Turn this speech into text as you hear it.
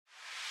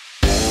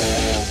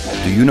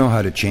Do you know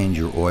how to change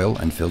your oil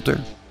and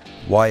filter?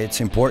 Why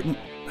it's important?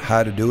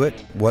 How to do it?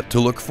 What to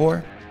look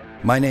for?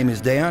 My name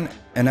is Dejan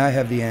and I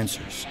have the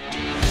answers.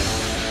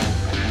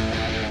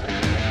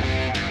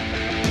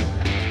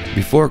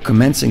 Before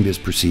commencing this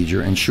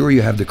procedure, ensure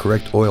you have the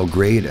correct oil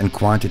grade and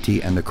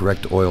quantity and the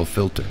correct oil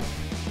filter.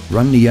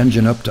 Run the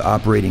engine up to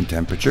operating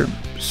temperature,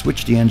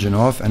 switch the engine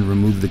off and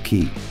remove the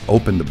key.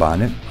 Open the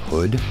bonnet,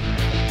 hood.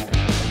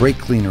 Brake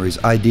cleaner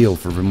is ideal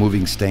for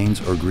removing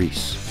stains or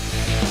grease.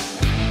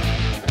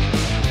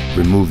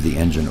 Remove the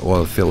engine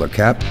oil filler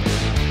cap.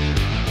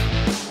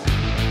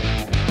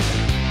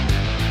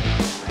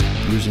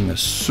 Using a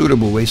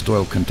suitable waste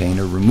oil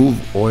container,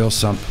 remove oil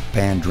sump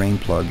pan drain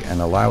plug and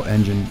allow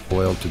engine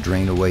oil to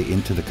drain away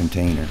into the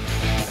container.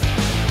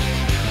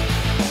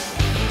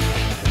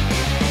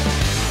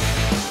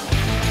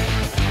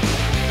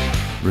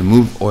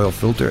 Remove oil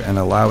filter and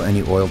allow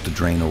any oil to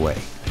drain away.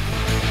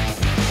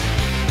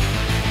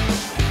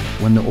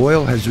 When the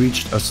oil has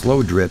reached a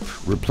slow drip,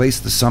 replace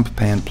the sump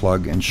pan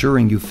plug,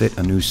 ensuring you fit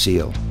a new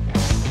seal.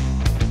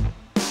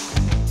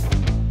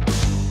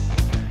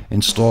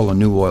 Install a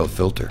new oil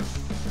filter.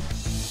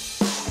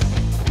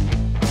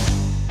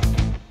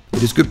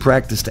 It is good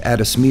practice to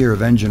add a smear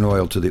of engine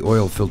oil to the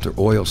oil filter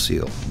oil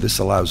seal. This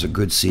allows a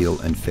good seal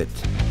and fit.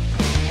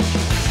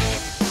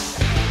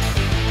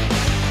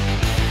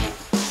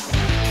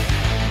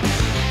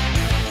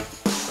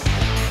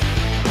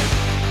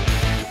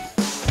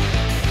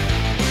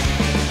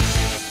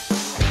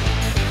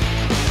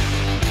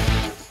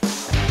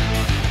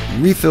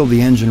 Refill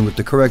the engine with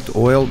the correct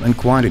oil and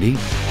quantity.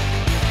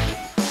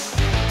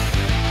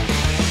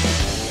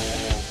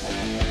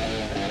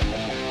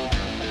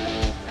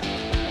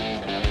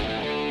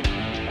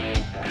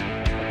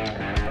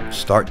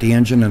 Start the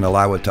engine and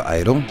allow it to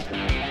idle.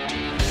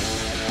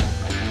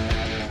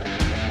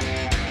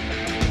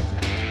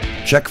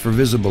 Check for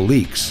visible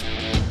leaks.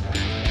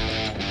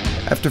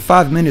 After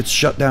 5 minutes,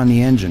 shut down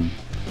the engine.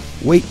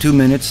 Wait 2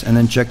 minutes and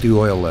then check the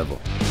oil level.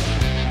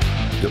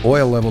 The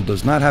oil level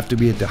does not have to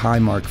be at the high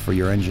mark for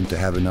your engine to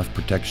have enough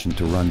protection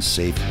to run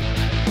safely.